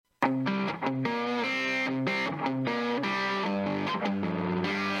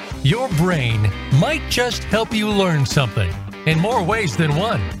Your brain might just help you learn something in more ways than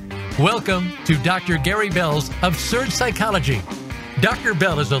one. Welcome to Dr. Gary Bell's Absurd Psychology. Dr.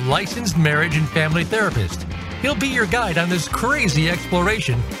 Bell is a licensed marriage and family therapist. He'll be your guide on this crazy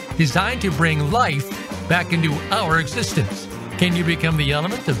exploration designed to bring life back into our existence. Can you become the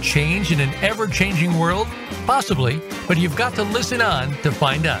element of change in an ever-changing world? Possibly, but you've got to listen on to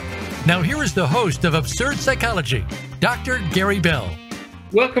find out. Now here is the host of Absurd Psychology, Dr. Gary Bell.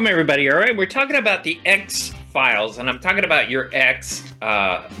 Welcome, everybody. All right, we're talking about the X files, and I'm talking about your ex,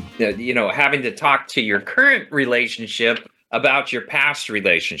 having to talk to your current relationship about your past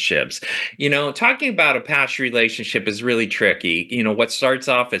relationships. Talking about a past relationship is really tricky. What starts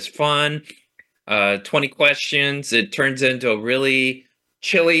off as fun, 20 questions, it turns into a really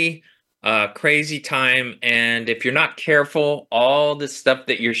chilly, crazy time. And if you're not careful, all the stuff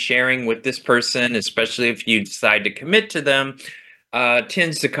that you're sharing with this person, especially if you decide to commit to them,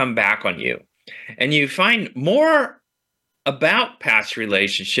 tends to come back on you. And you find more about past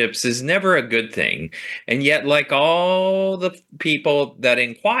relationships is never a good thing. And yet, like all the people that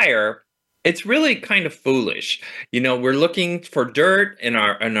inquire, it's really kind of foolish. We're looking for dirt in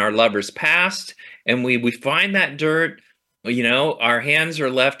our lover's past, and we find that dirt. Our hands are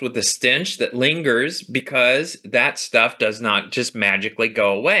left with a stench that lingers because that stuff does not just magically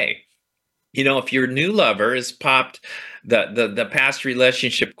go away. If your new lover has popped the past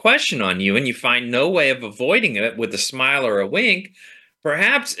relationship question on you and you find no way of avoiding it with a smile or a wink,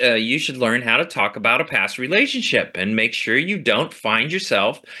 perhaps you should learn how to talk about a past relationship and make sure you don't find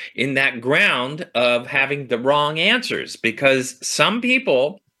yourself in that ground of having the wrong answers, because some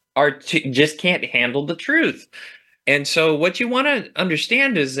people just can't handle the truth. And so what you want to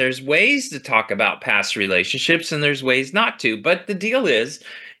understand is there's ways to talk about past relationships and there's ways not to. But the deal is,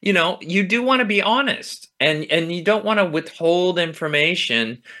 you do want to be honest and you don't want to withhold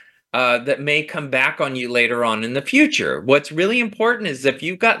information that may come back on you later on in the future. What's really important is if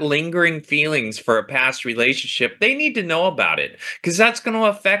you've got lingering feelings for a past relationship, they need to know about it because that's going to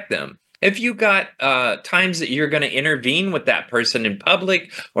affect them. If you got times that you're going to intervene with that person in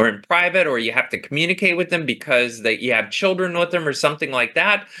public or in private, or you have to communicate with them because you have children with them or something like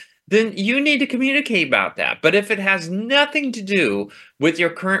that, then you need to communicate about that. But if it has nothing to do with your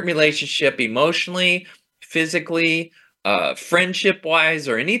current relationship emotionally, physically, friendship-wise,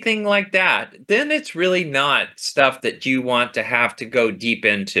 or anything like that, then it's really not stuff that you want to have to go deep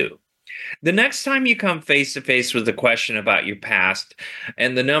into. The next time you come face to face with a question about your past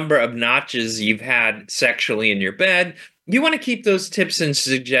and the number of notches you've had sexually in your bed, you want to keep those tips and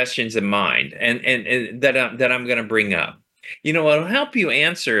suggestions in mind and that I'm going to bring up. It'll help you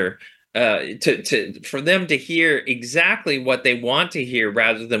answer for them to hear exactly what they want to hear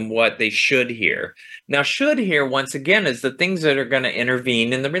rather than what they should hear. Now, should hear, once again, is the things that are going to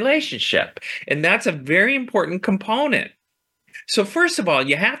intervene in the relationship. And that's a very important component. So first of all,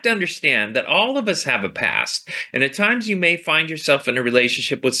 you have to understand that all of us have a past. And at times you may find yourself in a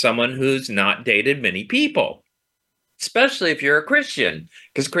relationship with someone who's not dated many people, especially if you're a Christian,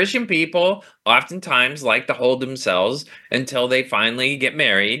 because Christian people oftentimes like to hold themselves until they finally get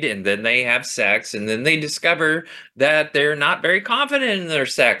married and then they have sex and then they discover that they're not very confident in their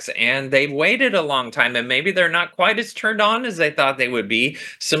sex and they've waited a long time and maybe they're not quite as turned on as they thought they would be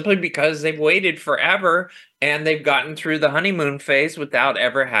simply because they've waited forever and they've gotten through the honeymoon phase without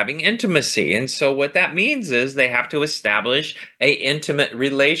ever having intimacy. And so what that means is they have to establish an intimate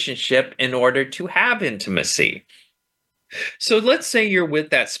relationship in order to have intimacy. So let's say you're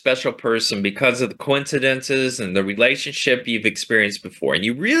with that special person because of the coincidences and the relationship you've experienced before, and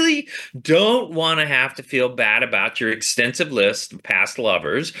you really don't want to have to feel bad about your extensive list of past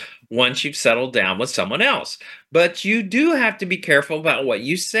lovers once you've settled down with someone else. But you do have to be careful about what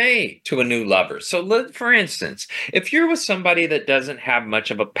you say to a new lover. So for instance, if you're with somebody that doesn't have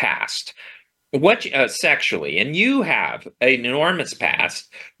much of a past, sexually, and you have an enormous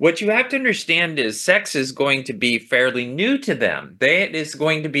past, what you have to understand is sex is going to be fairly new to them. It is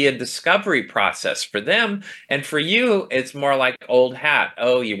going to be a discovery process for them. And for you, it's more like old hat.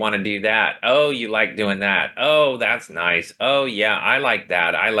 Oh, you want to do that. Oh, you like doing that. Oh, that's nice. Oh, yeah, I like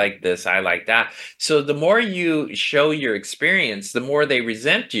that. I like this. I like that. So the more you show your experience, the more they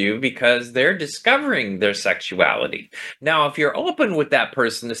resent you because they're discovering their sexuality. Now, if you're open with that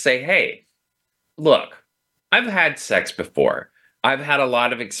person to say, hey, look, I've had sex before. I've had a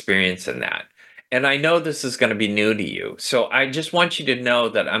lot of experience in that. And I know this is going to be new to you. So I just want you to know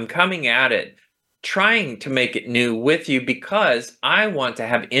that I'm coming at it trying to make it new with you because I want to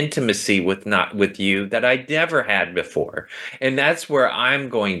have intimacy with you that I never had before. And that's where I'm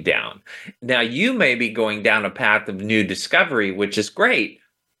going down. Now you may be going down a path of new discovery, which is great,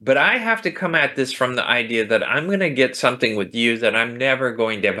 but I have to come at this from the idea that I'm going to get something with you that I'm never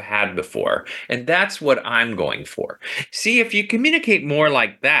going to have had before. And that's what I'm going for. See, if you communicate more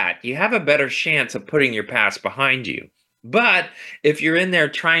like that, you have a better chance of putting your past behind you. But if you're in there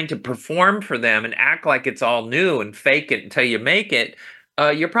trying to perform for them and act like it's all new and fake it until you make it,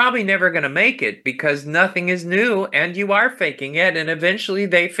 you're probably never going to make it because nothing is new and you are faking it. And eventually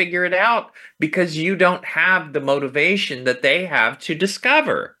they figure it out because you don't have the motivation that they have to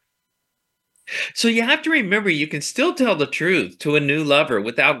discover. So you have to remember you can still tell the truth to a new lover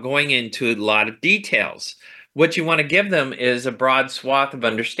without going into a lot of details. What you want to give them is a broad swath of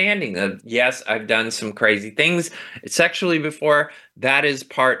understanding of, yes, I've done some crazy things sexually before. That is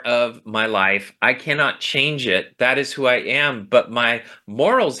part of my life. I cannot change it. That is who I am. But my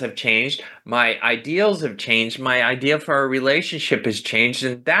morals have changed. My ideals have changed. My idea for a relationship has changed.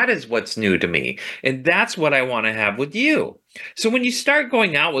 And that is what's new to me. And that's what I want to have with you. So when you start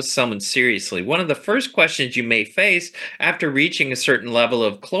going out with someone seriously, one of the first questions you may face after reaching a certain level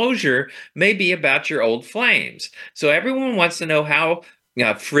of closure may be about your old flames. So everyone wants to know how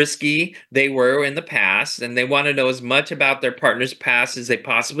frisky they were in the past, and they want to know as much about their partner's past as they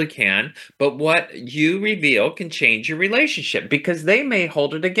possibly can. But what you reveal can change your relationship because they may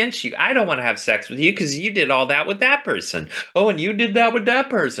hold it against you. I don't want to have sex with you because you did all that with that person. Oh, and you did that with that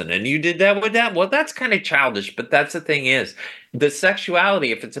person, and you did that with that. Well, that's kind of childish, but that's the thing is, the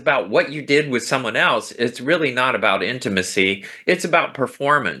sexuality, if it's about what you did with someone else, it's really not about intimacy. It's about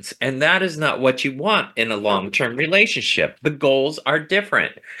performance. And that is not what you want in a long-term relationship. The goals are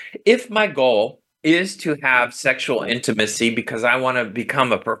different. If my goal is to have sexual intimacy because I want to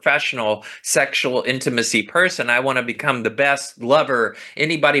become a professional sexual intimacy person, I want to become the best lover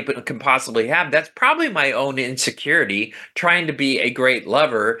anybody can possibly have, that's probably my own insecurity trying to be a great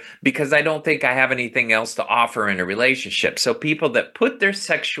lover because I don't think I have anything else to offer in a relationship. So people that put their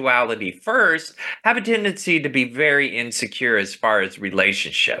sexuality first have a tendency to be very insecure as far as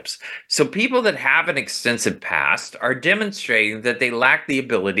relationships. So people that have an extensive past are demonstrating that they lack the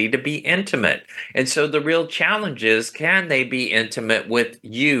ability to be intimate. And so the real challenge is, can they be intimate with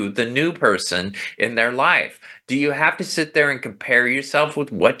you, the new person in their life? Do you have to sit there and compare yourself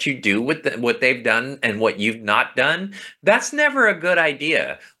with what you do with what they've done and what you've not done? That's never a good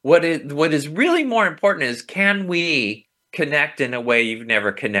idea. What is really more important is, can we connect in a way you've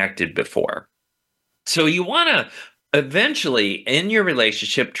never connected before? So you want to eventually in your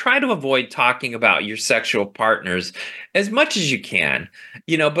relationship try to avoid talking about your sexual partners as much as you can,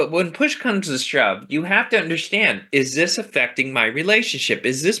 but when push comes to shove, you have to understand, is this affecting my relationship?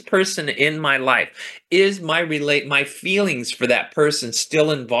 Is this person in my life? Is my feelings for that person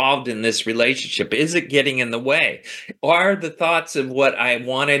still involved in this relationship? Is it getting in the way? Are the thoughts of what I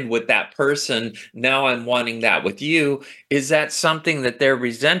wanted with that person, now I'm wanting that with you? Is that something that they're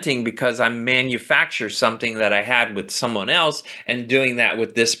resenting because I manufacture something that I had with someone else and doing that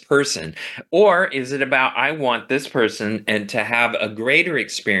with this person? Or is it about, I want this person and to have a greater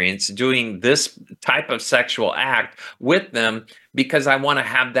experience doing this type of sexual act with them because I want to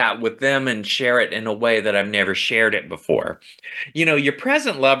have that with them and share it in a way that I've never shared it before? Your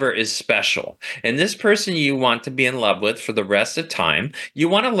present lover is special, and this person you want to be in love with for the rest of time, you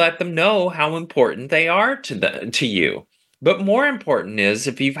want to let them know how important they are to you. But more important is,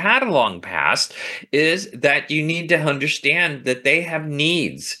 if you've had a long past, is that you need to understand that they have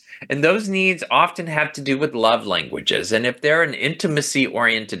needs. And those needs often have to do with love languages. And if they're an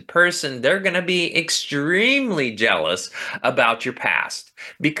intimacy-oriented person, they're going to be extremely jealous about your past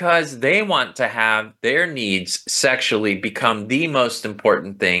because they want to have their needs sexually become the most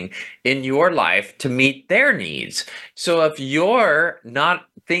important thing in your life to meet their needs. So if you're not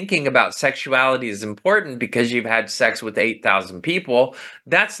thinking about sexuality as important because you've had sex with 8,000 people,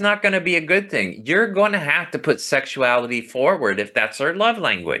 that's not going to be a good thing. You're going to have to put sexuality forward if that's their love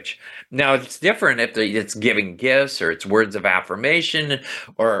language. Now, it's different if it's giving gifts or it's words of affirmation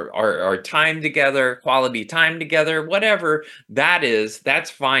or time together, quality time together, whatever that is,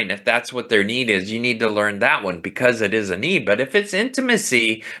 that's fine. If that's what their need is, you need to learn that one because it is a need. But if it's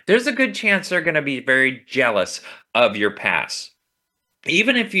intimacy, there's a good chance they're going to be very jealous of your past.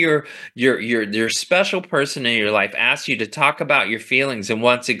 Even if your special person in your life asks you to talk about your feelings and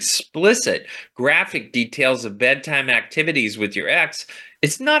wants explicit, graphic details of bedtime activities with your ex,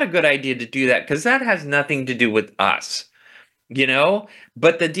 it's not a good idea to do that because that has nothing to do with us. you know?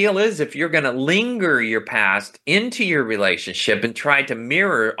 But the deal is, if you're going to linger your past into your relationship and try to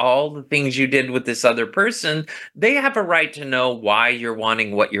mirror all the things you did with this other person, they have a right to know why you're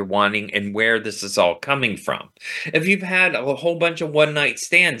wanting what you're wanting and where this is all coming from. If you've had a whole bunch of one night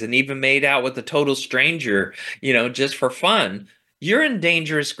stands and even made out with a total stranger, just for fun, you're in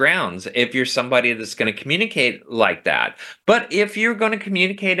dangerous grounds if you're somebody that's going to communicate like that. But if you're going to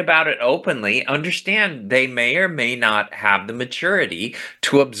communicate about it openly, understand they may or may not have the maturity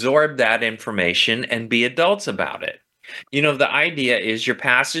to absorb that information and be adults about it. The idea is your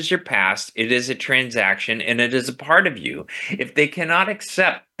past is your past. It is a transaction and it is a part of you. If they cannot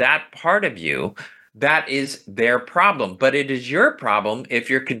accept that part of you, that is their problem. But it is your problem if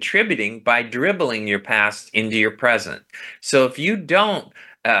you're contributing by dribbling your past into your present. So if you don't,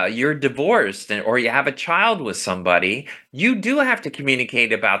 you're divorced or you have a child with somebody, you do have to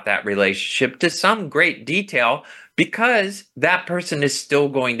communicate about that relationship to some great detail because that person is still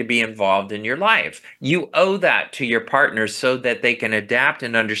going to be involved in your life. You owe that to your partner so that they can adapt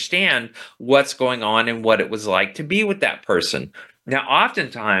and understand what's going on and what it was like to be with that person. Now,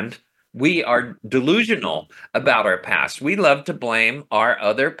 oftentimes, we are delusional about our past. We love to blame our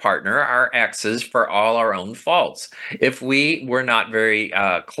other partner, our exes, for all our own faults. If we were not very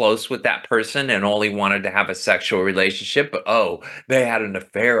close with that person and only wanted to have a sexual relationship, but oh, they had an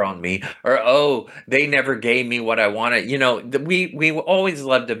affair on me, or oh, they never gave me what I wanted. We always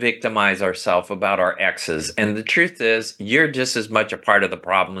love to victimize ourselves about our exes. And the truth is, you're just as much a part of the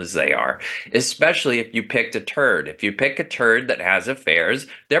problem as they are, especially if you picked a turd. If you pick a turd that has affairs,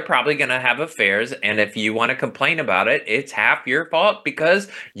 they're probably going to have affairs, and if you want to complain about it, it's half your fault because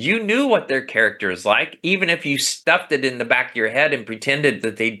you knew what their character is like. Even if you stuffed it in the back of your head and pretended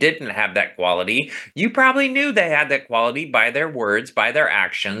that they didn't have that quality, you probably knew they had that quality by their words, by their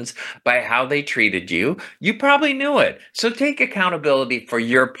actions, by how they treated you. You probably knew it. So take accountability for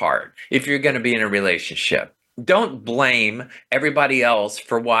your part if you're going to be in a relationship. Don't blame everybody else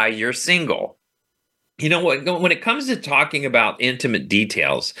for why you're single. You know what? When it comes to talking about intimate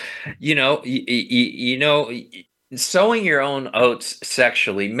details, sowing your own oats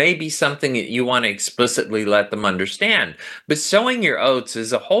sexually may be something that you want to explicitly let them understand. But sowing your oats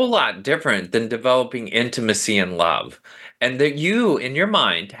is a whole lot different than developing intimacy and love. And that you, in your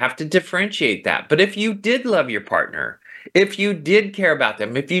mind, have to differentiate that. But if you did love your partner, if you did care about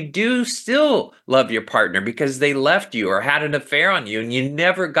them, if you do still love your partner because they left you or had an affair on you and you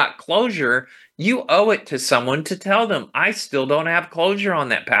never got closure, you owe it to someone to tell them, I still don't have closure on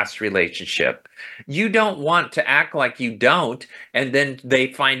that past relationship. You don't want to act like you don't, and then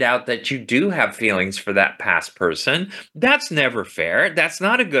they find out that you do have feelings for that past person. That's never fair. That's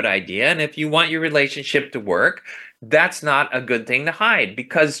not a good idea. And if you want your relationship to work, that's not a good thing to hide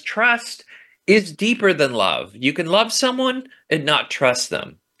because trust is deeper than love. You can love someone and not trust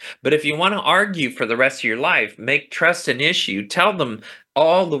them. But if you want to argue for the rest of your life, make trust an issue. Tell them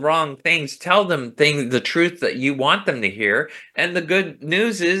all the wrong things. Tell them the truth that you want them to hear. And the good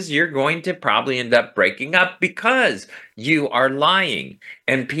news is you're going to probably end up breaking up because you are lying.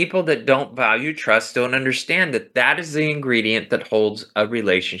 And people that don't value trust don't understand that that is the ingredient that holds a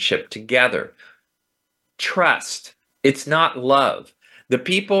relationship together. Trust. It's not love. The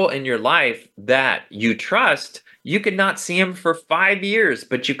people in your life that you trust, you could not see them for 5 years,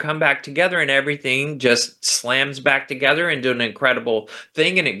 but you come back together and everything just slams back together into an incredible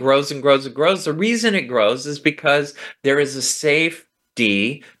thing and it grows and grows and grows. The reason it grows is because there is a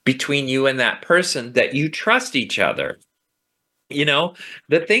safety between you and that person that you trust each other.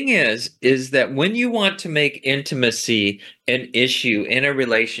 The thing is that when you want to make intimacy an issue in a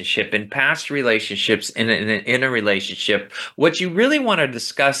relationship, in past relationships, in a relationship, what you really want to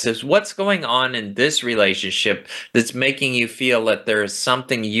discuss is what's going on in this relationship that's making you feel that there is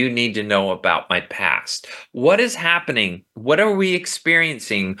something you need to know about my past. What is happening? What are we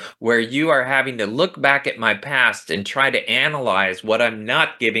experiencing where you are having to look back at my past and try to analyze what I'm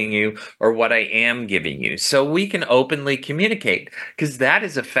not giving you or what I am giving you so we can openly communicate, because that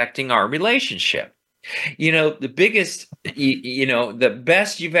is affecting our relationship. The biggest, the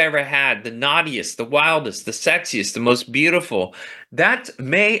best you've ever had, the naughtiest, the wildest, the sexiest, the most beautiful, that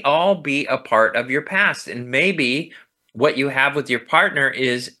may all be a part of your past. And maybe what you have with your partner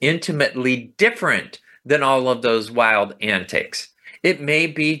is intimately different than all of those wild antics. It may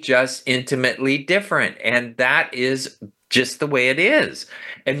be just intimately different. And that is just the way it is.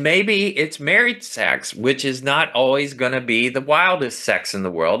 And maybe it's married sex, which is not always going to be the wildest sex in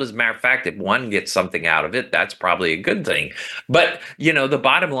the world. As a matter of fact, if one gets something out of it, that's probably a good thing. But, the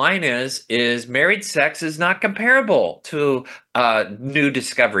bottom line is married sex is not comparable to new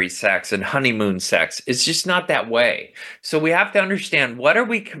discovery sex and honeymoon sex. It's just not that way. So we have to understand, what are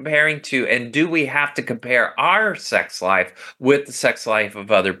we comparing to, and do we have to compare our sex life with the sex life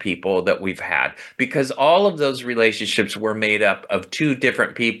of other people that we've had? Because all of those relationships were made up of two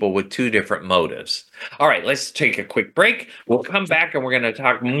different people with two different motives. All right, let's take a quick break. We'll come back and we're going to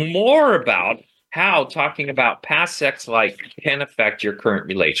talk more about how talking about past sex life can affect your current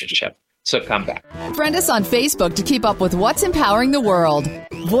relationship. So come back. Friend us on Facebook to keep up with what's empowering the world.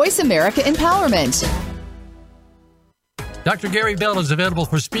 Voice America Empowerment. Dr. Gary Bell is available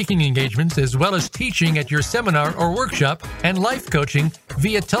for speaking engagements as well as teaching at your seminar or workshop and life coaching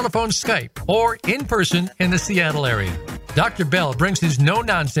via telephone, Skype, or in person in the Seattle area. Dr. Bell brings his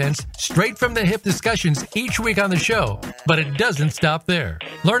no-nonsense, straight-from-the-hip discussions each week on the show, but it doesn't stop there.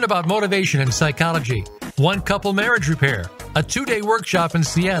 Learn about motivation and psychology, one-couple marriage repair, a 2-day workshop in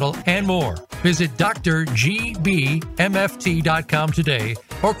Seattle, and more. Visit drgbmft.com today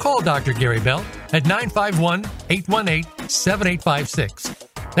or call Dr. Gary Bell at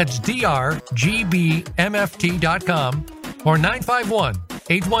 951-818-7856. That's drgbmft.com or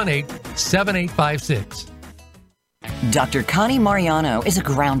 951-818-7856. Dr. Connie Mariano is a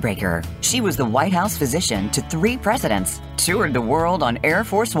groundbreaker. She was the White House physician to 3 presidents, toured the world on Air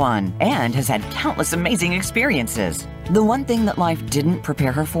Force One, and has had countless amazing experiences. The one thing that life didn't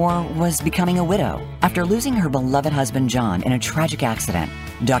prepare her for was becoming a widow. After losing her beloved husband John in a tragic accident,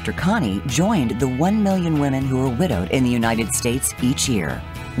 Dr. Connie joined the 1 million women who are widowed in the United States each year.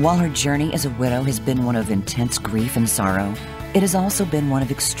 While her journey as a widow has been one of intense grief and sorrow, it has also been one of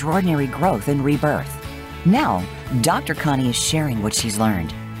extraordinary growth and rebirth. Now, Dr. Connie is sharing what she's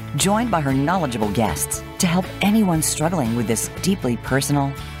learned, joined by her knowledgeable guests to help anyone struggling with this deeply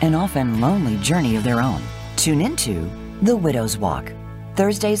personal and often lonely journey of their own. Tune into The Widow's Walk,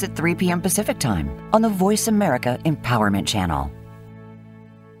 Thursdays at 3 p.m. Pacific Time on the Voice America Empowerment Channel.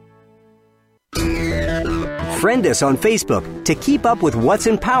 Friend us on Facebook to keep up with what's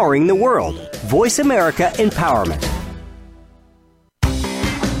empowering the world. Voice America Empowerment.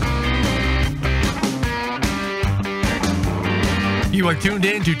 You are tuned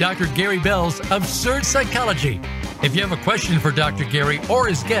in to Dr. Gary Bell's Absurd Psychology. If you have a question for Dr. Gary or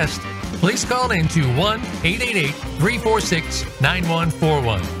his guest, please call in to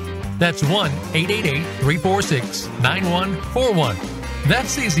 1-888-346-9141. That's 1-888-346-9141.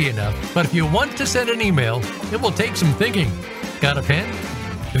 That's easy enough, but if you want to send an email, it will take some thinking. Got a pen?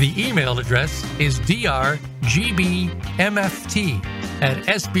 The email address is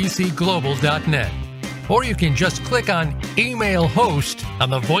drgbmft@sbcglobal.net. Or you can just click on Email Host on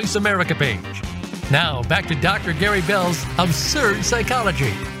the Voice America page. Now, back to Dr. Gary Bell's Absurd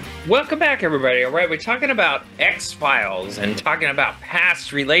Psychology. Welcome back, everybody. All right, we're talking about X-Files and talking about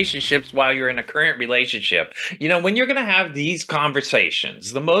past relationships while you're in a current relationship. You know, when you're going to have these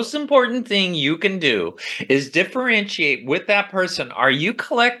conversations, the most important thing you can do is differentiate with that person. Are you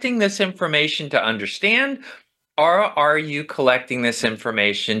collecting this information to understand, or are you collecting this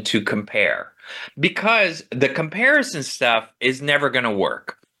information to compare? Because the comparison stuff is never going to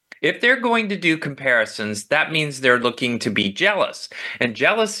work. If they're going to do comparisons, that means they're looking to be jealous. And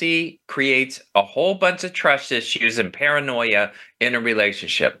jealousy creates a whole bunch of trust issues and paranoia in a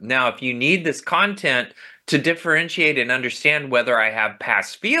relationship. Now, if you need this content to differentiate and understand whether I have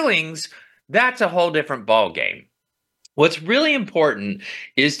past feelings, that's a whole different ballgame. What's really important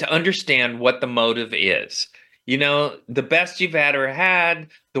is to understand what the motive is. You know, the best you've ever had,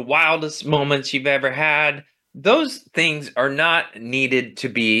 the wildest moments you've ever had, those things are not needed to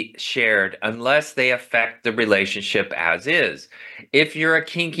be shared unless they affect the relationship as is. If you're a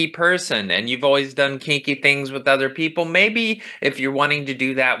kinky person and you've always done kinky things with other people, maybe if you're wanting to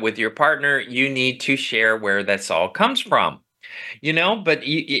do that with your partner, you need to share where this all comes from. You know, but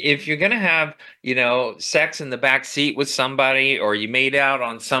if you're going to have, you know, sex in the back seat with somebody, or you made out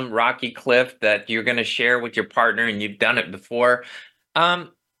on some rocky cliff that you're going to share with your partner and you've done it before,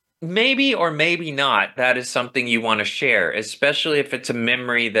 maybe or maybe not, that is something you want to share, especially if it's a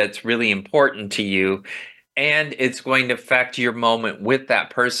memory that's really important to you and it's going to affect your moment with that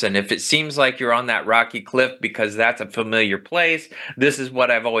person. If it seems like you're on that rocky cliff because that's a familiar place, this is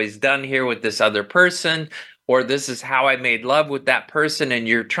what I've always done here with this other person, or this is how I made love with that person, and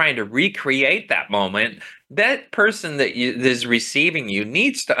you're trying to recreate that moment, that person that is receiving you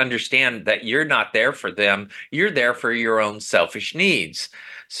needs to understand that you're not there for them. You're there for your own selfish needs.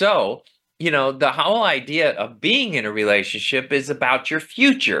 So, you know, the whole idea of being in a relationship is about your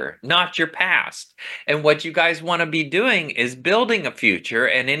future, not your past. And what you guys want to be doing is building a future,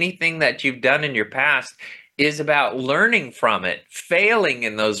 and anything that you've done in your past is about learning from it, failing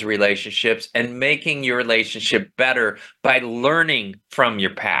in those relationships, and making your relationship better by learning from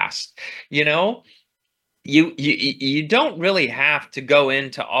your past. You know, you don't really have to go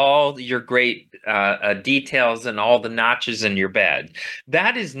into all your great details and all the notches in your bed.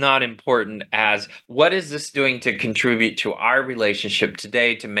 That is not important as what is this doing to contribute to our relationship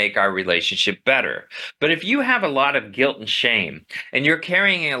today to make our relationship better. But if you have a lot of guilt and shame and you're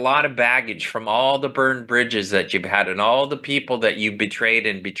carrying a lot of baggage from all the burned bridges that you've had and all the people that you betrayed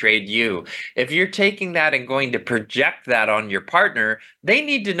and betrayed you, if you're taking that and going to project that on your partner, they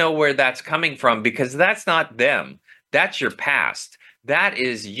need to know where that's coming from, because that's not them. That's your past. That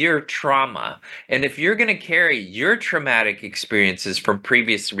is your trauma. And if you're going to carry your traumatic experiences from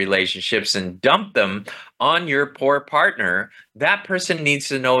previous relationships and dump them on your poor partner, that person needs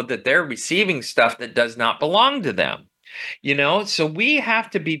to know that they're receiving stuff that does not belong to them. So we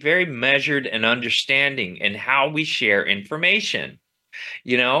have to be very measured and understanding in how we share information.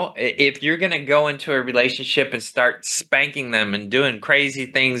 If you're going to go into a relationship and start spanking them and doing crazy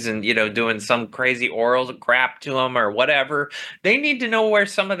things and, doing some crazy oral crap to them or whatever, they need to know where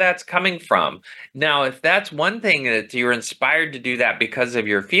some of that's coming from. Now, if that's one thing that you're inspired to do that because of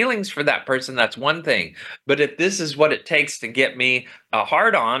your feelings for that person, that's one thing. But if this is what it takes to get me a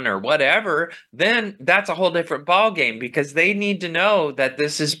hard on or whatever, then that's a whole different ballgame, because they need to know that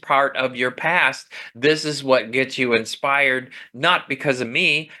this is part of your past. This is what gets you inspired, not because of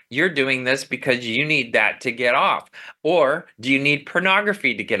me. You're doing this because you need that to get off. Or do you need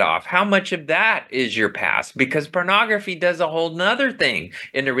pornography to get off? How much of that is your past? Because pornography does a whole nother thing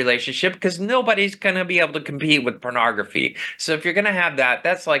in a relationship, because nobody's going to be able to compete with pornography. So if you're going to have that,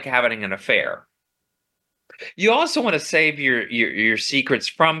 that's like having an affair. You also want to save your secrets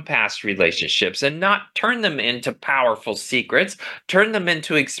from past relationships and not turn them into powerful secrets. Turn them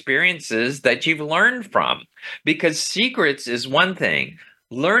into experiences that you've learned from. Because secrets is one thing.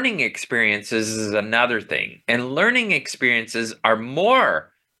 Learning experiences is another thing. And learning experiences are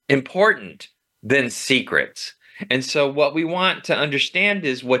more important than secrets. And so what we want to understand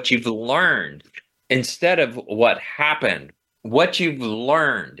is what you've learned instead of what happened. What you've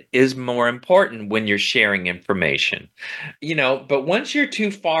learned is more important when you're sharing information. But once you're too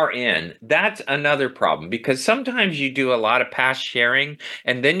far in, that's another problem, because sometimes you do a lot of past sharing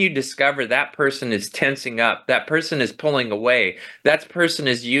and then you discover that person is tensing up, that person is pulling away, that person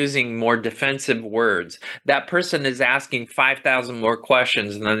is using more defensive words, that person is asking 5,000 more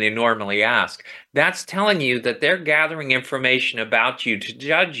questions than they normally ask. That's telling you that they're gathering information about you to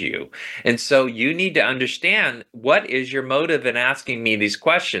judge you. And so you need to understand, what is your motive in asking me these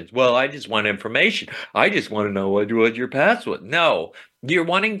questions? Well, I just want information. I just want to know what your past was. No, you're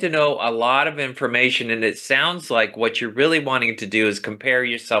wanting to know a lot of information, and it sounds like what you're really wanting to do is compare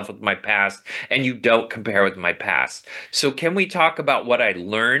yourself with my past, and you don't compare with my past. So can we talk about what I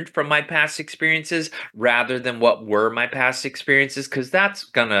learned from my past experiences rather than what were my past experiences? Because that's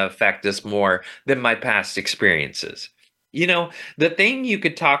going to affect us more than my past experiences. The thing you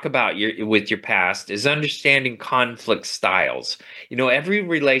could talk about with your past is understanding conflict styles. Every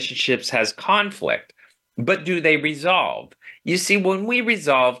relationship has conflict, but do they resolve? You see, when we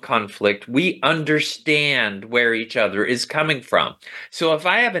resolve conflict, we understand where each other is coming from. So if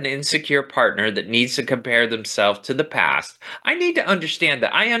I have an insecure partner that needs to compare themselves to the past, I need to understand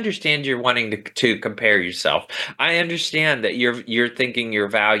that. I understand you're wanting to compare yourself. I understand that you're thinking your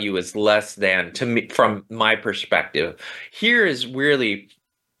value is less than to me from my perspective. Here is really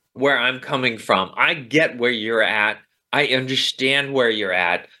where I'm coming from. I get where you're at. I understand where you're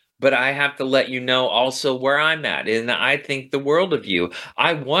at. But I have to let you know also where I'm at. And I think the world of you.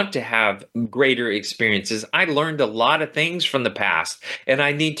 I want to have greater experiences. I learned a lot of things from the past, and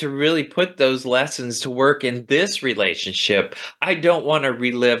I need to really put those lessons to work in this relationship. I don't want to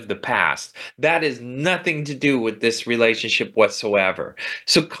relive the past. That has nothing to do with this relationship whatsoever.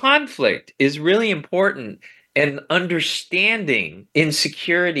 So conflict is really important. And understanding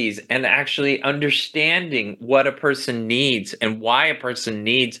insecurities and actually understanding what a person needs and why a person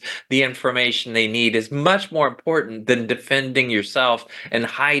needs the information they need is much more important than defending yourself and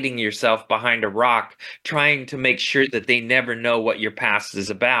hiding yourself behind a rock, trying to make sure that they never know what your past is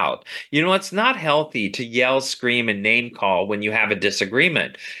about. It's not healthy to yell, scream, and name call when you have a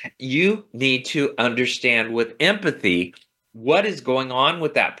disagreement. You need to understand with empathy what is going on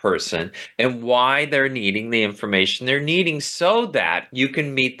with that person and why they're needing the information they're needing, so that you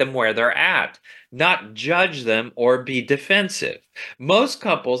can meet them where they're at, not judge them or be defensive. Most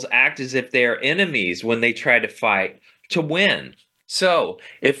couples act as if they are enemies when they try to fight to win. So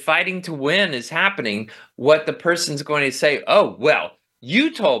if fighting to win is happening, what the person's going to say, oh, well,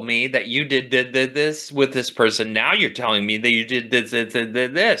 You told me that you did this with this person. Now you're telling me that you did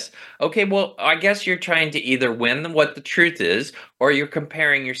this. Okay, well, I guess you're trying to either win what the truth is, or you're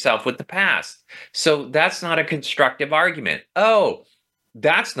comparing yourself with the past. So that's not a constructive argument. Oh,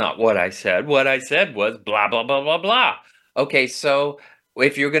 that's not what I said. What I said was blah, blah, blah, blah, blah. Okay, so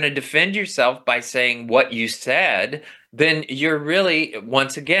if you're going to defend yourself by saying what you said, then you're really,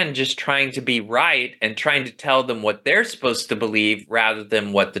 once again, just trying to be right and trying to tell them what they're supposed to believe rather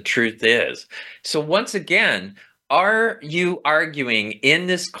than what the truth is. So, once again, are you arguing in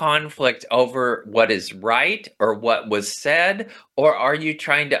this conflict over what is right or what was said, or are you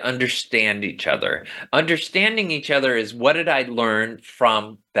trying to understand each other? Understanding each other is, what did I learn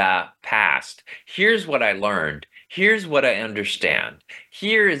from the past? Here's what I learned. Here's what I understand.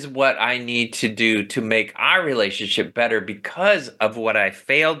 Here is what I need to do to make our relationship better because of what I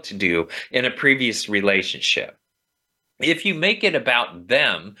failed to do in a previous relationship. If you make it about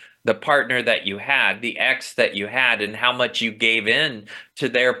them, the partner that you had, the ex that you had, and how much you gave in to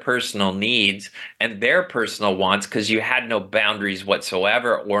their personal needs and their personal wants because you had no boundaries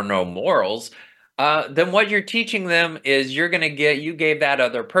whatsoever or no morals, then what you're teaching them is you gave that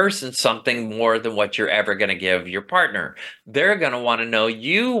other person something more than what you're ever going to give your partner. They're going to want to know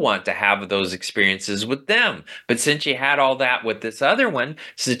you want to have those experiences with them. But since you had all that with this other one,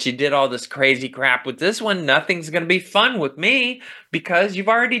 since you did all this crazy crap with this one, nothing's going to be fun with me because you've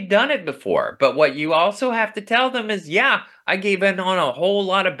already done it before. But what you also have to tell them is, yeah, I gave in on a whole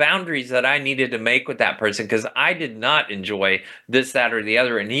lot of boundaries that I needed to make with that person because I did not enjoy this, that, or the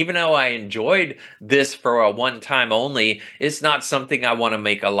other. And even though I enjoyed this for a one time only, it's not something I want to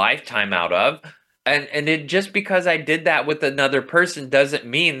make a lifetime out of. And it just because I did that with another person doesn't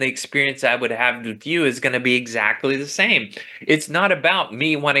mean the experience I would have with you is going to be exactly the same. It's not about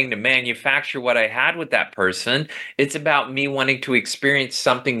me wanting to manufacture what I had with that person. It's about me wanting to experience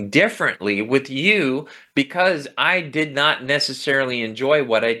something differently with you because I did not necessarily enjoy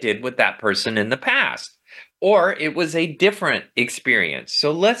what I did with that person in the past. Or it was a different experience.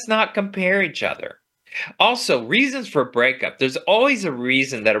 So let's not compare each other. Also, reasons for breakup. There's always a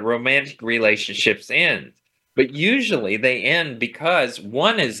reason that a romantic relationship ends, but usually they end because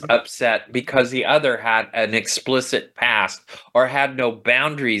one is upset because the other had an explicit past or had no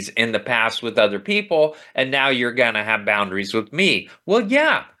boundaries in the past with other people, and now you're going to have boundaries with me. Well,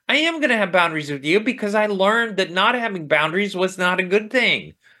 yeah, I am going to have boundaries with you because I learned that not having boundaries was not a good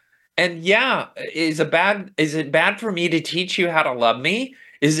thing. And yeah, is it bad for me to teach you how to love me?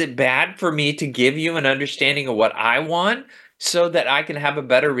 Is it bad for me to give you an understanding of what I want so that I can have a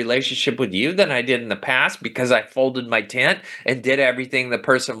better relationship with you than I did in the past because I folded my tent and did everything the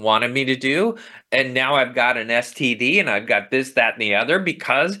person wanted me to do? And now I've got an STD and I've got this, that, and the other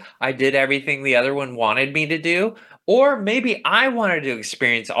because I did everything the other one wanted me to do? Or maybe I wanted to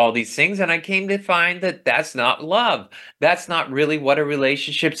experience all these things and I came to find that that's not love. That's not really what a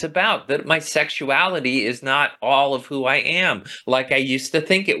relationship's about. That my sexuality is not all of who I am, like I used to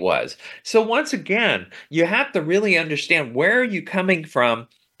think it was. So once again, you have to really understand, where are you coming from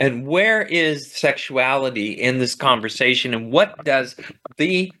and where is sexuality in this conversation, and what does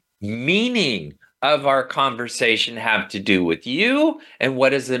the meaning of our conversation have to do with you, and what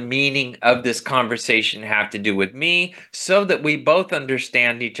does the meaning of this conversation have to do with me, so that we both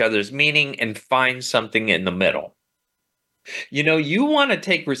understand each other's meaning and find something in the middle. You know, you want to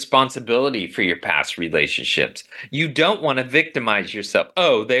take responsibility for your past relationships. You don't want to victimize yourself.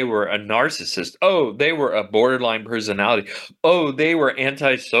 Oh, they were a narcissist. Oh, they were a borderline personality. Oh, they were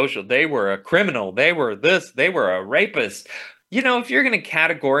antisocial. They were a criminal. They were this. They were a rapist. You know, if you're going to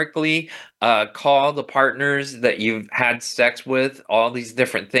categorically call the partners that you've had sex with all these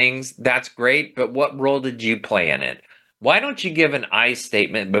different things, that's great. But what role did you play in it? Why don't you give an I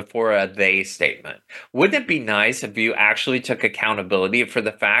statement before a they statement? Wouldn't it be nice if you actually took accountability for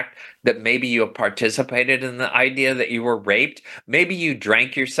the fact that maybe you participated in the idea that you were raped? Maybe you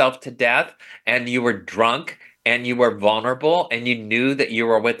drank yourself to death and you were drunk and you were vulnerable and you knew that you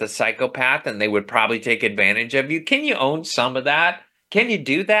were with a psychopath and they would probably take advantage of you. Can you own some of that? Can you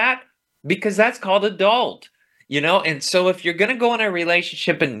do that? Because that's called adult. You know, and so if you're going to go in a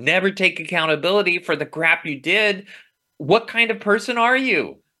relationship and never take accountability for the crap you did, what kind of person are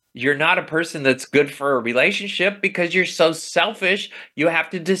you? You're not a person that's good for a relationship because you're so selfish, you have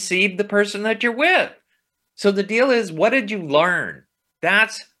to deceive the person that you're with. So the deal is, what did you learn?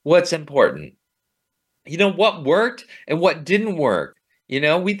 That's what's important. You know, what worked and what didn't work. You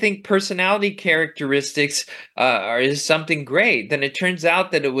know, we think personality characteristics is something great. Then it turns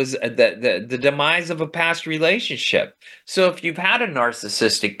out that it was the demise of a past relationship. So if you've had a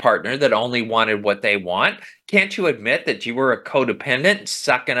narcissistic partner that only wanted what they want, Can't you admit that you were a codependent,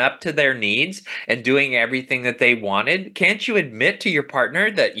 sucking up to their needs and doing everything that they wanted? Can't you admit to your partner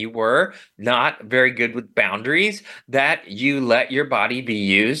that you were not very good with boundaries, that you let your body be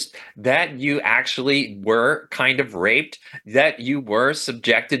used, that you actually were kind of raped, that you were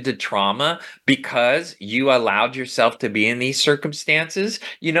subjected to trauma because you allowed yourself to be in these circumstances?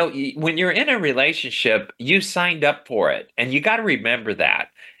 When you're in a relationship, you signed up for it, and you got to remember that.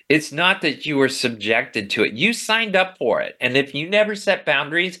 It's not that you were subjected to it. You signed up for it. And if you never set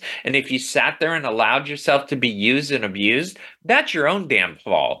boundaries, and if you sat there and allowed yourself to be used and abused, that's your own damn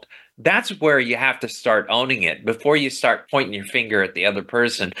fault. That's where you have to start owning it before you start pointing your finger at the other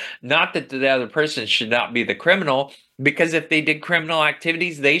person. Not that the other person should not be the criminal, because if they did criminal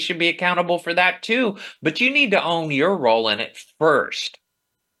activities, they should be accountable for that too. But you need to own your role in it first.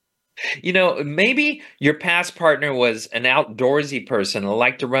 Maybe your past partner was an outdoorsy person who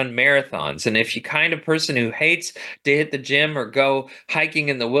liked to run marathons. And if you're kind of person who hates to hit the gym or go hiking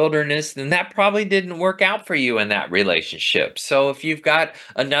in the wilderness, then that probably didn't work out for you in that relationship. So if you've got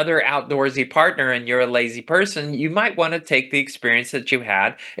another outdoorsy partner and you're a lazy person, you might want to take the experience that you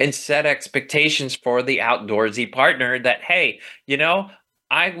had and set expectations for the outdoorsy partner that, hey,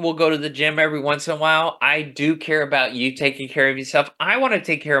 I will go to the gym every once in a while. I do care about you taking care of yourself. I want to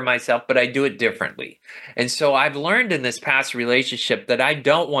take care of myself, but I do it differently. And so I've learned in this past relationship that I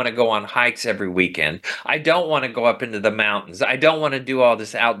don't want to go on hikes every weekend. I don't want to go up into the mountains. I don't want to do all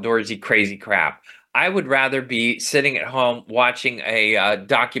this outdoorsy crazy crap. I would rather be sitting at home watching a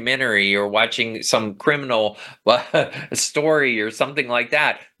documentary or watching some criminal story or something like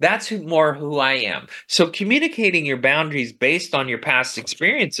that. That's more who I am. So communicating your boundaries based on your past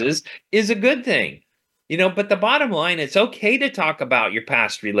experiences is a good thing. But the bottom line, it's okay to talk about your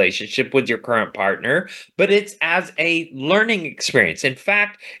past relationship with your current partner, but it's as a learning experience. In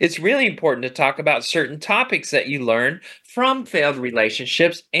fact, it's really important to talk about certain topics that you learn from failed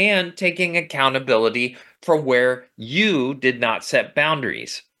relationships and taking accountability for where you did not set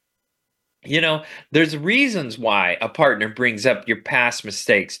boundaries. There's reasons why a partner brings up your past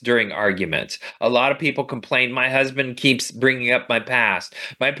mistakes during arguments. A lot of people complain, my husband keeps bringing up my past.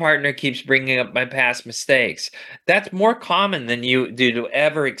 My partner keeps bringing up my past mistakes. That's more common than you do to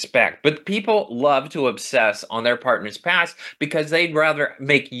ever expect. But people love to obsess on their partner's past because they'd rather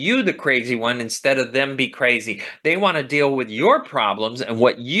make you the crazy one instead of them be crazy. They want to deal with your problems and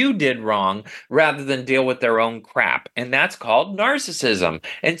what you did wrong rather than deal with their own crap. And that's called narcissism.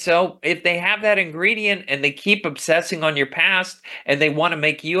 And so if they have that ingredient and they keep obsessing on your past and they want to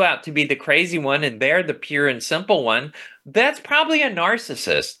make you out to be the crazy one and they're the pure and simple one, that's probably a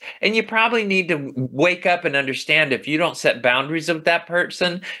narcissist. And you probably need to wake up and understand, if you don't set boundaries with that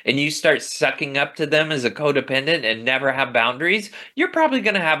person and you start sucking up to them as a codependent and never have boundaries, you're probably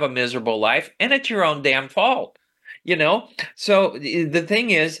going to have a miserable life, and it's your own damn fault. So the thing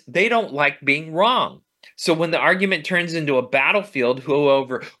is, they don't like being wrong. So when the argument turns into a battlefield,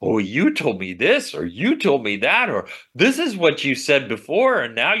 oh, you told me this, or you told me that, or this is what you said before,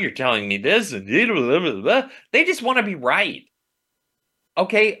 and now you're telling me this, and blah, blah, blah, blah. They just want to be right.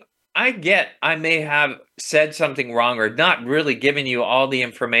 Okay, I may have said something wrong or not really given you all the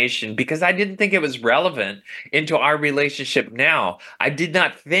information because I didn't think it was relevant into our relationship now. I did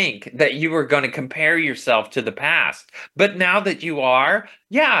not think that you were going to compare yourself to the past. But now that you are,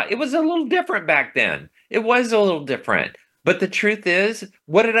 yeah, it was a little different back then. It was a little different. But the truth is,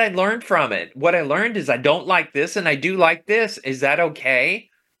 what did I learn from it? What I learned is I don't like this and I do like this. Is that okay?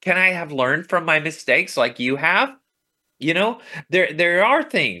 Can I have learned from my mistakes like you have? There are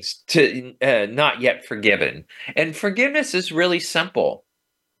things to not yet forgiven. And forgiveness is really simple.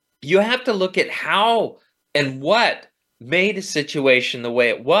 You have to look at how and what made a situation the way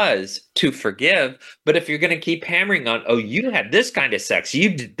it was to forgive. But if you're going to keep hammering on, oh, you had this kind of sex, you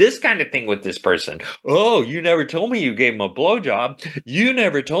did this kind of thing with this person. Oh, you never told me you gave them a blowjob. You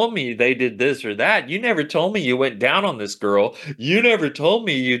never told me they did this or that. You never told me you went down on this girl. You never told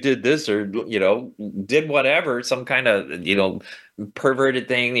me you did this or, did whatever, some kind of, perverted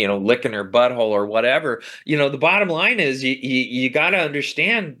thing, licking her butthole or whatever. The bottom line is you got to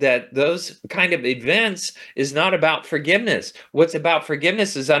understand that those kind of events is not about forgiveness. What's about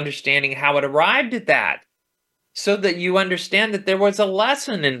forgiveness is understanding how it arrived at that, so that you understand that there was a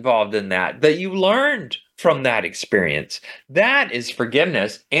lesson involved in that you learned from that experience. That is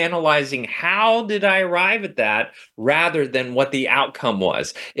forgiveness, analyzing how did I arrive at that rather than what the outcome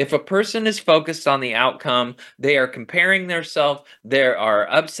was. If a person is focused on the outcome, they are comparing themselves, they are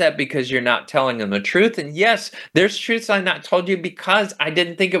upset because you're not telling them the truth. And yes, there's truths I not told you because I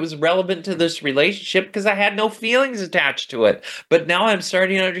didn't think it was relevant to this relationship because I had no feelings attached to it. But now I'm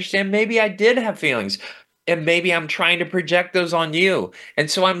starting to understand maybe I did have feelings. And maybe I'm trying to project those on you.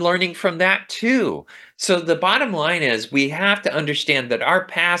 And so I'm learning from that too. So the bottom line is we have to understand that our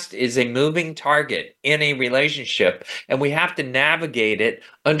past is a moving target in a relationship, and we have to navigate it,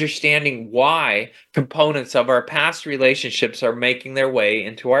 understanding why components of our past relationships are making their way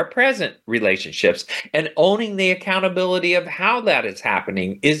into our present relationships. And owning the accountability of how that is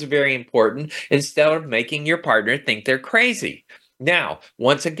happening is very important instead of making your partner think they're crazy. Now,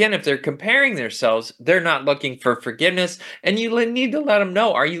 once again, if they're comparing themselves, they're not looking for forgiveness. And you need to let them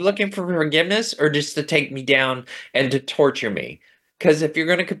know, are you looking for forgiveness or just to take me down and to torture me? Because if you're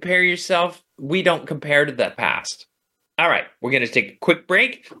going to compare yourself, we don't compare to the past. All right, we're going to take a quick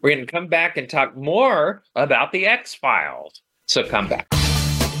break. We're going to come back and talk more about the X-Files. So come back.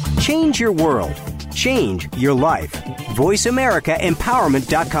 Change your world. Change your life.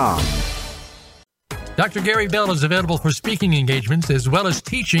 VoiceAmericaEmpowerment.com. Dr. Gary Bell is available for speaking engagements as well as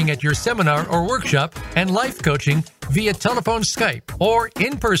teaching at your seminar or workshop and life coaching via telephone, Skype, or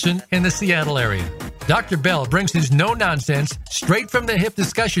in person in the Seattle area. Dr. Bell brings his no-nonsense, straight-from-the-hip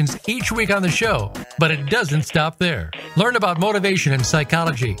discussions each week on the show, but it doesn't stop there. Learn about motivation and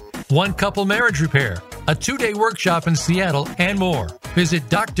psychology, one-couple marriage repair, a 2-day workshop in Seattle, and more. Visit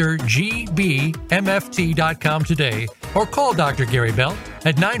drgbmft.com today or call Dr. Gary Bell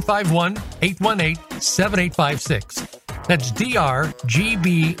at 951-818-7856. That's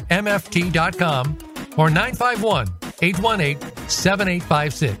drgbmft.com or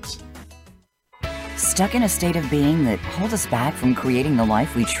 951-818-7856. Stuck in a state of being that holds us back from creating the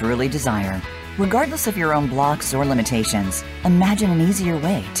life we truly desire? Regardless of your own blocks or limitations, imagine an easier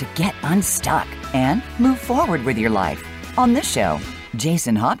way to get unstuck and move forward with your life. On this show,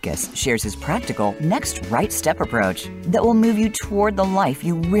 Jason Hopkins shares his practical next right step approach that will move you toward the life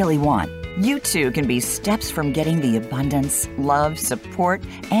you really want. You too can be steps from getting the abundance, love, support,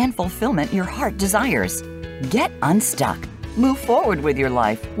 and fulfillment your heart desires. Get unstuck. Move forward with your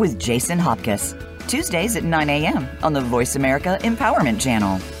life with Jason Hopkins. Tuesdays at 9 a.m. on the Voice America Empowerment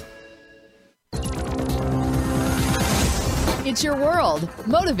Channel. It's your world.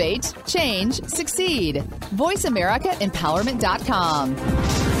 Motivate, change, succeed. VoiceAmericaEmpowerment.com.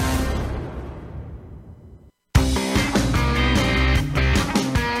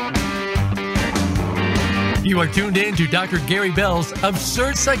 You are tuned in to Dr. Gary Bell's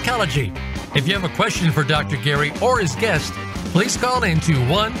Absurd Psychology. If you have a question for Dr. Gary or his guest, please call in to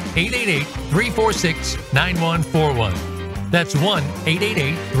 1-888-346-9141. That's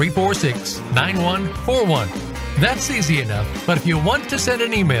 1-888-346-9141. That's easy enough, but if you want to send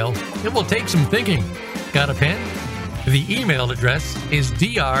an email, it will take some thinking. Got a pen? The email address is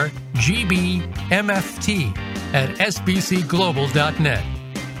drgbmft@sbcglobal.net.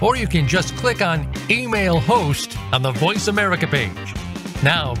 Or you can just click on Email Host on the Voice America page.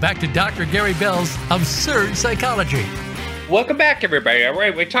 Now, back to Dr. Gary Bell's Absurd Psychology. Welcome back, everybody. All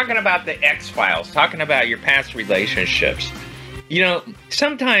right, we're talking about the X-Files, talking about your past relationships. You know,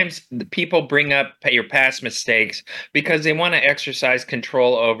 sometimes people bring up your past mistakes because they want to exercise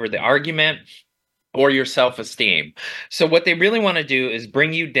control over the argument or your self-esteem. So what they really want to do is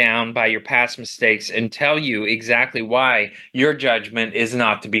bring you down by your past mistakes and tell you exactly why your judgment is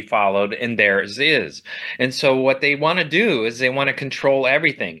not to be followed and theirs is. And so what they want to do is they want to control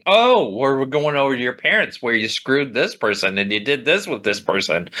everything. Oh, we're going over to your parents where you screwed this person and you did this with this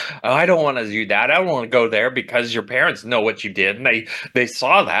person. Oh, I don't want to do that. I don't want to go there because your parents know what you did and they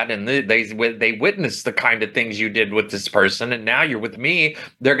saw that and they witnessed the kind of things you did with this person. And now you're with me.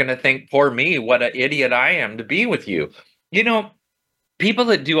 They're going to think, poor me, what an idiot I am to be with you. You know, people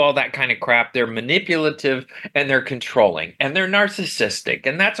that do all that kind of crap, they're manipulative and they're controlling and they're narcissistic.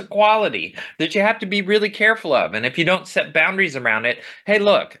 And that's a quality that you have to be really careful of. And if you don't set boundaries around it, hey,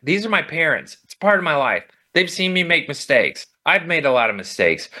 look, these are my parents. It's part of my life. They've seen me make mistakes. I've made a lot of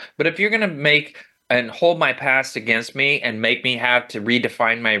mistakes. But if you're going to make and hold my past against me and make me have to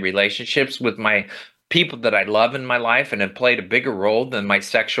redefine my relationships with my people that I love in my life and have played a bigger role than my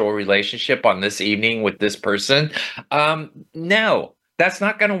sexual relationship on this evening with this person, no, that's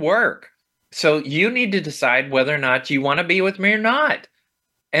not going to work. So you need to decide whether or not you want to be with me or not.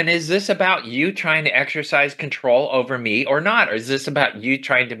 And is this about you trying to exercise control over me or not? Or is this about you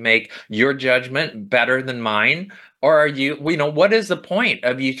trying to make your judgment better than mine? Or are you what is the point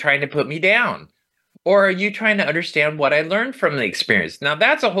of you trying to put me down? Or are you trying to understand what I learned from the experience? Now,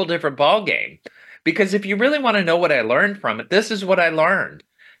 that's a whole different ballgame. Because if you really want to know what I learned from it, this is what I learned.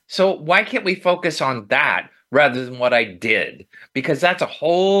 So why can't we focus on that rather than what I did? Because that's a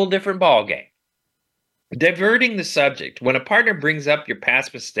whole different ballgame. Diverting the subject. When a partner brings up your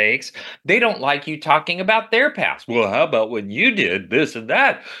past mistakes, they don't like you talking about their past. Well, how about when you did this and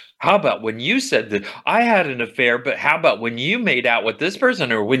that? How about when you said that I had an affair, but how about when you made out with this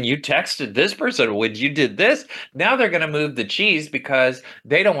person or when you texted this person or when you did this? Now they're going to move the cheese because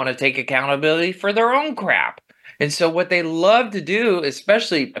they don't want to take accountability for their own crap. And so, what they love to do,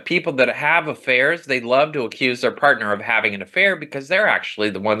 especially people that have affairs, they love to accuse their partner of having an affair because they're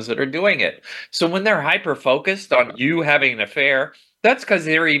actually the ones that are doing it. So, when they're hyper focused on you having an affair, that's because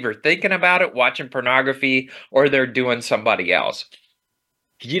they're either thinking about it, watching pornography, or they're doing somebody else.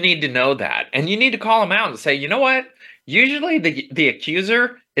 You need to know that. And you need to call them out and say, you know what? Usually the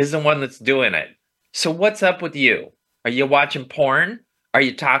accuser is the one that's doing it. So what's up with you? Are you watching porn? Are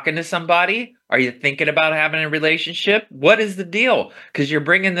you talking to somebody? Are you thinking about having a relationship? What is the deal? Because you're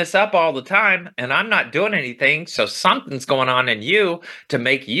bringing this up all the time and I'm not doing anything. So something's going on in you to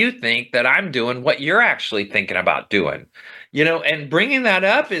make you think that I'm doing what you're actually thinking about doing. And bringing that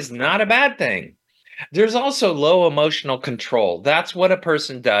up is not a bad thing. There's also low emotional control. That's what a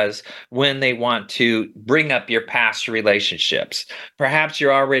person does when they want to bring up your past relationships. Perhaps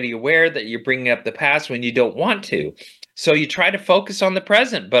you're already aware that you're bringing up the past when you don't want to. So you try to focus on the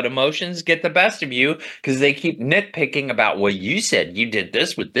present, but emotions get the best of you because they keep nitpicking about, well, you said you did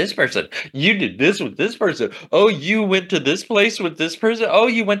this with this person. You did this with this person. Oh, you went to this place with this person. Oh,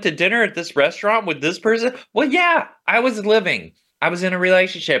 you went to dinner at this restaurant with this person. Well, yeah, I was living. I was in a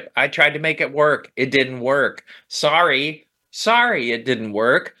relationship. I tried to make it work. It didn't work. Sorry, it didn't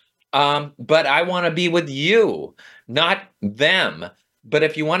work. But I want to be with you, not them. But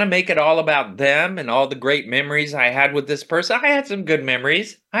if you want to make it all about them and all the great memories I had with this person, I had some good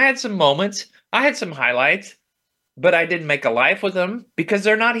memories. I had some moments. I had some highlights. But I didn't make a life with them because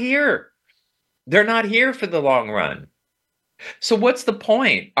they're not here. They're not here for the long run. So what's the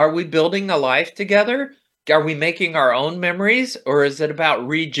point? Are we building a life together? Are we making our own memories, or is it about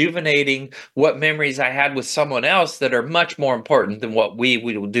rejuvenating what memories I had with someone else that are much more important than what we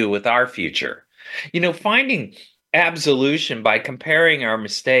will do with our future? Finding absolution by comparing our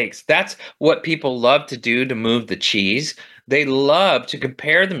mistakes, that's what people love to do to move the cheese. They love to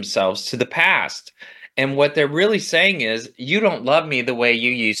compare themselves to the past. And what they're really saying is, you don't love me the way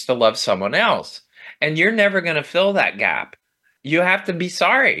you used to love someone else. And you're never going to fill that gap. You have to be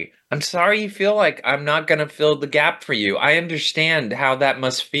sorry. I'm sorry you feel like I'm not going to fill the gap for you. I understand how that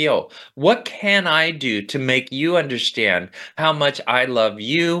must feel. What can I do to make you understand how much I love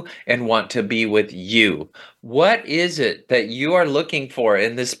you and want to be with you? What is it that you are looking for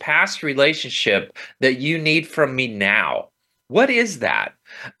in this past relationship that you need from me now? What is that?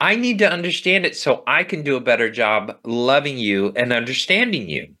 I need to understand it so I can do a better job loving you and understanding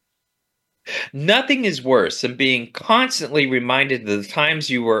you. Nothing is worse than being constantly reminded of the times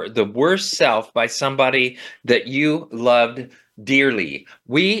you were the worst self by somebody that you loved dearly.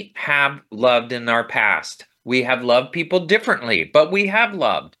 We have loved in our past. We have loved people differently, but we have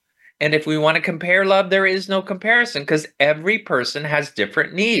loved. And if we want to compare love, there is no comparison because every person has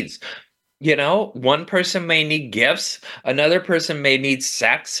different needs. One person may need gifts, another person may need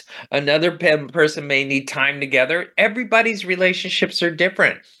sex, another person may need time together. Everybody's relationships are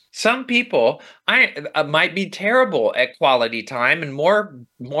different. Some people might be terrible at quality time and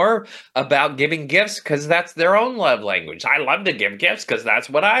more about giving gifts because that's their own love language. I love to give gifts because that's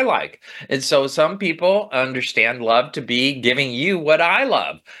what I like. And so some people understand love to be giving you what I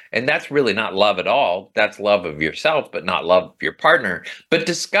love. And that's really not love at all. That's love of yourself, but not love of your partner. But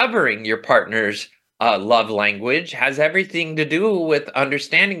discovering your partner's love language has everything to do with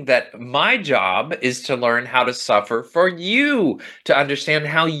understanding that my job is to learn how to suffer for you, to understand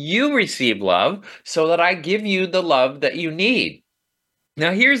how you receive love so that I give you the love that you need.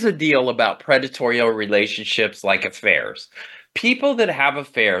 Now, here's the deal about predatory relationships like affairs. People that have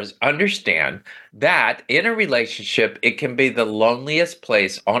affairs understand that in a relationship, it can be the loneliest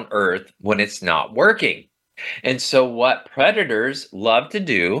place on earth when it's not working. And so what predators love to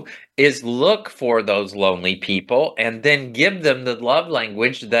do is look for those lonely people and then give them the love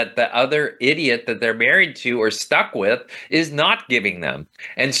language that the other idiot that they're married to or stuck with is not giving them,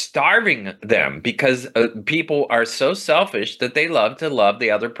 and starving them because people are so selfish that they love to love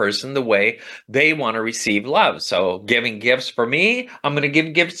the other person the way they want to receive love. So giving gifts for me, I'm going to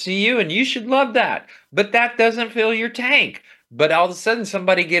give gifts to you and you should love that. But that doesn't fill your tank. But all of a sudden,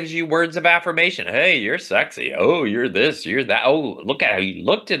 somebody gives you words of affirmation. Hey, you're sexy. Oh, you're this, you're that. Oh, look at how you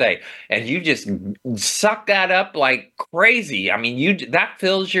look today. And you just suck that up like crazy. I mean, that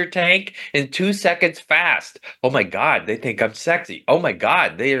fills your tank in 2 seconds fast. Oh my God, they think I'm sexy. Oh my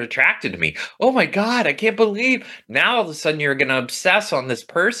God, they are attracted to me. Oh my God, I can't believe. Now all of a sudden you're going to obsess on this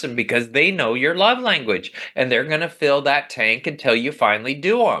person because they know your love language. And they're going to fill that tank until you finally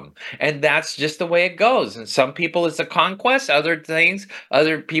do them. And that's just the way it goes. And some people it's a conquest. other things.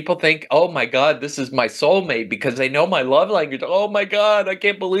 Other people think, oh my God, this is my soulmate because they know my love language. Oh my God, I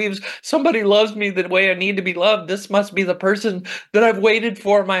can't believe somebody loves me the way I need to be loved. This must be the person that I've waited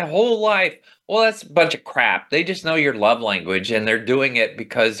for my whole life. Well, that's a bunch of crap. They just know your love language and they're doing it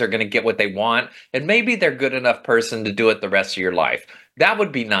because they're going to get what they want. And maybe they're a good enough person to do it the rest of your life. That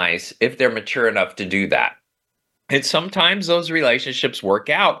would be nice if they're mature enough to do that. And sometimes those relationships work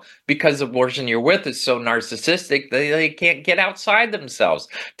out because the person you're with is so narcissistic that they can't get outside themselves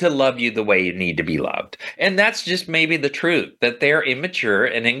to love you the way you need to be loved. And that's just maybe the truth, that they're immature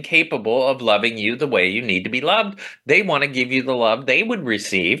and incapable of loving you the way you need to be loved. They want to give you the love they would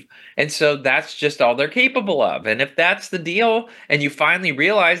receive. And so that's just all they're capable of. And if that's the deal, and you finally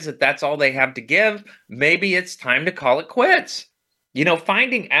realize that that's all they have to give, maybe it's time to call it quits.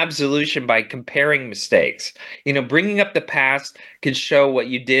 Finding absolution by comparing mistakes. Bringing up the past can show what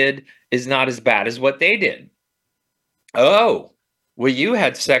you did is not as bad as what they did. Oh, well, you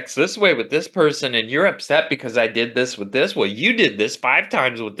had sex this way with this person and you're upset because I did this with this. Well, you did this 5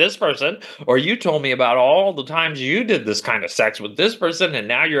 times with this person, or you told me about all the times you did this kind of sex with this person, and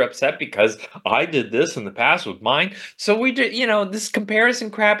now you're upset because I did this in the past with mine. So this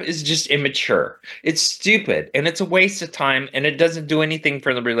comparison crap is just immature. It's stupid and it's a waste of time and it doesn't do anything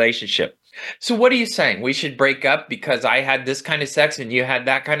for the relationship. So what are you saying? We should break up because I had this kind of sex and you had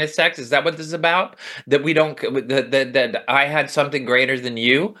that kind of sex? Is that what this is about? That we don't, that I had something greater than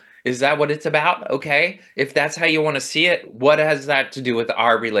you? Is that what it's about? Okay. If that's how you want to see it, what has that to do with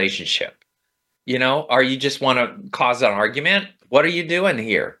our relationship? Are you just want to cause an argument? What are you doing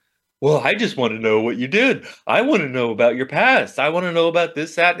here? Well, I just want to know what you did. I want to know about your past. I want to know about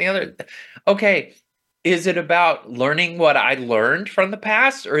this, that, and the other. Okay. Is it about learning what I learned from the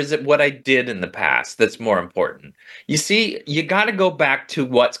past, or is it what I did in the past that's more important? You see, you got to go back to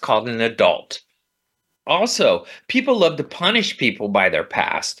what's called an adult. Also, people love to punish people by their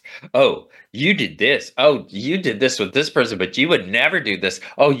past. Oh, you did this. Oh, you did this with this person, but you would never do this.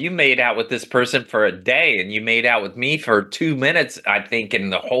 Oh, you made out with this person for a day and you made out with me for 2 minutes, I think, in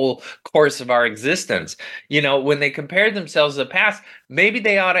the whole course of our existence. When they compare themselves to the past, maybe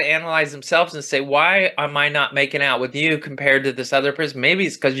they ought to analyze themselves and say, why am I not making out with you compared to this other person? Maybe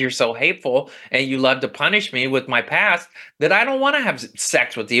it's because you're so hateful and you love to punish me with my past that I don't want to have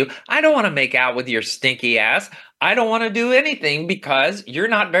sex with you. I don't want to make out with your stinky ass. I don't want to do anything because you're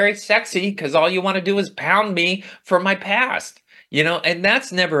not very sexy because all you want to do is pound me for my past. And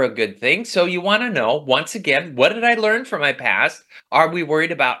that's never a good thing. So you want to know, once again, what did I learn from my past? Are we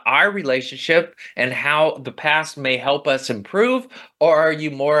worried about our relationship and how the past may help us improve? Or are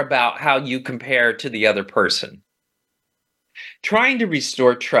you more about how you compare to the other person? Trying to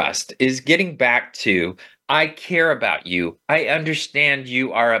restore trust is getting back to, I care about you. I understand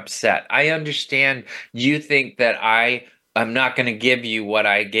you are upset. I understand you think that I'm not going to give you what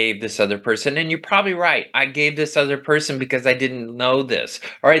I gave this other person. And you're probably right. I gave this other person because I didn't know this,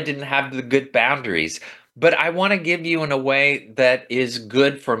 or I didn't have the good boundaries. But I want to give you in a way that is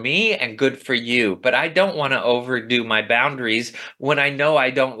good for me and good for you. But I don't want to overdo my boundaries when I know I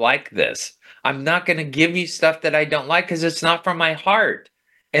don't like this. I'm not going to give you stuff that I don't like because it's not from my heart.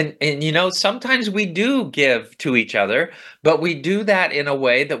 And sometimes we do give to each other, but we do that in a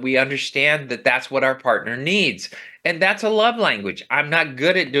way that we understand that that's what our partner needs. And that's a love language. I'm not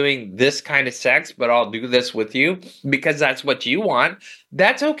good at doing this kind of sex, but I'll do this with you because that's what you want.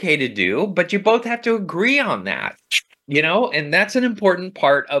 That's okay to do, but you both have to agree on that, and that's an important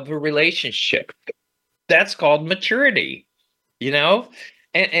part of a relationship. That's called maturity,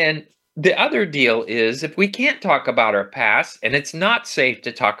 and the other deal is if we can't talk about our past and it's not safe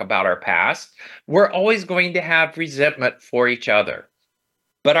to talk about our past, we're always going to have resentment for each other.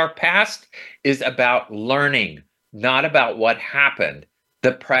 But our past is about learning, not about what happened.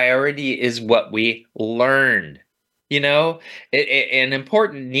 The priority is what we learned. An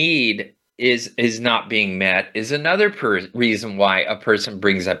important need is not being met is another reason why a person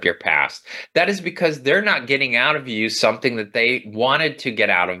brings up your past. That is because they're not getting out of you something that they wanted to get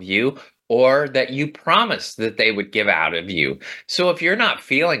out of you or that you promised that they would give out of you. So if you're not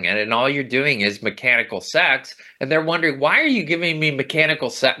feeling it and all you're doing is mechanical sex and they're wondering, why are you giving me mechanical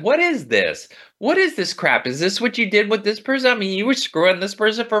sex? What is this? What is this crap? Is this what you did with this person? I mean, you were screwing this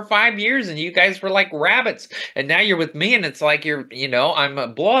person for 5 years and you guys were like rabbits. And now you're with me and it's like I'm a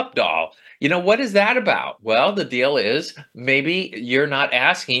blow-up doll. What is that about? Well, the deal is maybe you're not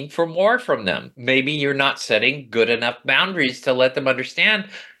asking for more from them. Maybe you're not setting good enough boundaries to let them understand,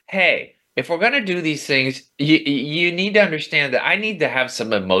 hey, if we're going to do these things, you need to understand that I need to have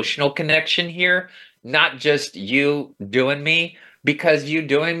some emotional connection here, not just you doing me, because you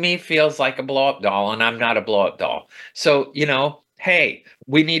doing me feels like a blow-up doll, and I'm not a blow-up doll. So, hey,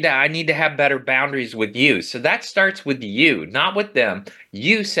 I need to have better boundaries with you. So that starts with you, not with them.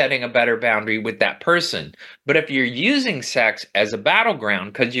 You setting a better boundary with that person. But if you're using sex as a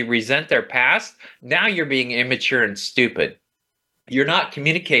battleground because you resent their past, now you're being immature and stupid. You're not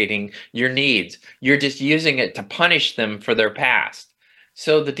communicating your needs. You're just using it to punish them for their past.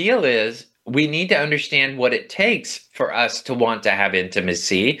 So the deal is, we need to understand what it takes for us to want to have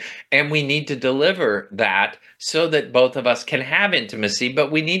intimacy, and we need to deliver that so that both of us can have intimacy.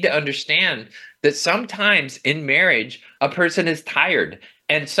 But we need to understand that sometimes in marriage, a person is tired,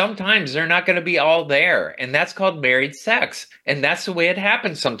 and sometimes they're not going to be all there, and that's called married sex. And that's the way it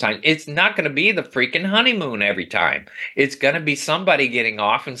happens sometimes. It's not going to be the freaking honeymoon every time. It's going to be somebody getting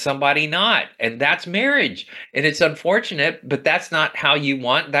off and somebody not, and that's marriage. And it's unfortunate, but that's not how you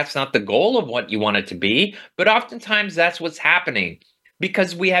want, that's not the goal of what you want it to be. But oftentimes that's what's happening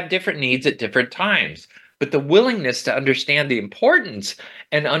because we have different needs at different times. But the willingness to understand the importance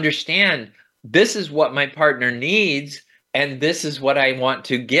and understand this is what my partner needs and this is what I want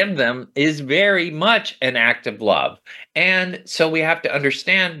to give them is very much an act of love. And so we have to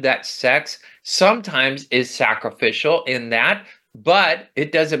understand that sex sometimes is sacrificial in that, but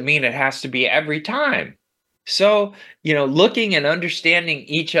it doesn't mean it has to be every time. So, looking and understanding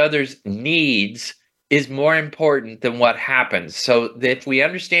each other's needs is more important than what happens. So if we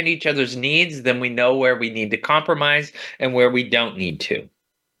understand each other's needs, then we know where we need to compromise and where we don't need to.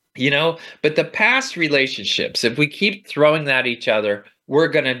 But the past relationships, if we keep throwing that at each other, we're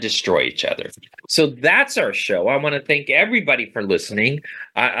going to destroy each other. So that's our show. I want to thank everybody for listening.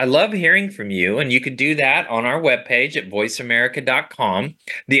 I love hearing from you, and you can do that on our webpage at voiceamerica.com,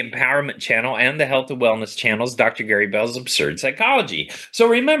 the Empowerment Channel, and the Health and Wellness Channels, Dr. Gary Bell's Absurd Psychology. So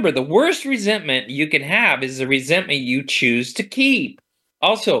remember, the worst resentment you can have is the resentment you choose to keep.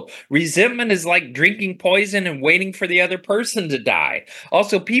 Also, resentment is like drinking poison and waiting for the other person to die.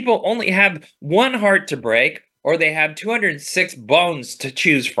 Also, people only have one heart to break, or they have 206 bones to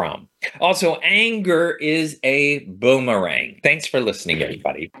choose from. Also, anger is a boomerang. Thanks for listening,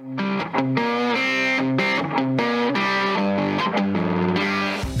 everybody.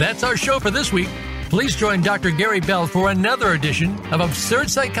 That's our show for this week. Please join Dr. Gary Bell for another edition of Absurd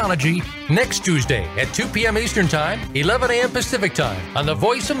Psychology next Tuesday at 2 p.m. Eastern Time, 11 a.m. Pacific Time on the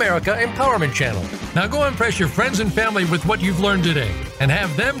Voice America Empowerment Channel. Now go impress your friends and family with what you've learned today and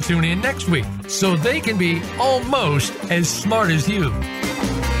have them tune in next week so they can be almost as smart as you.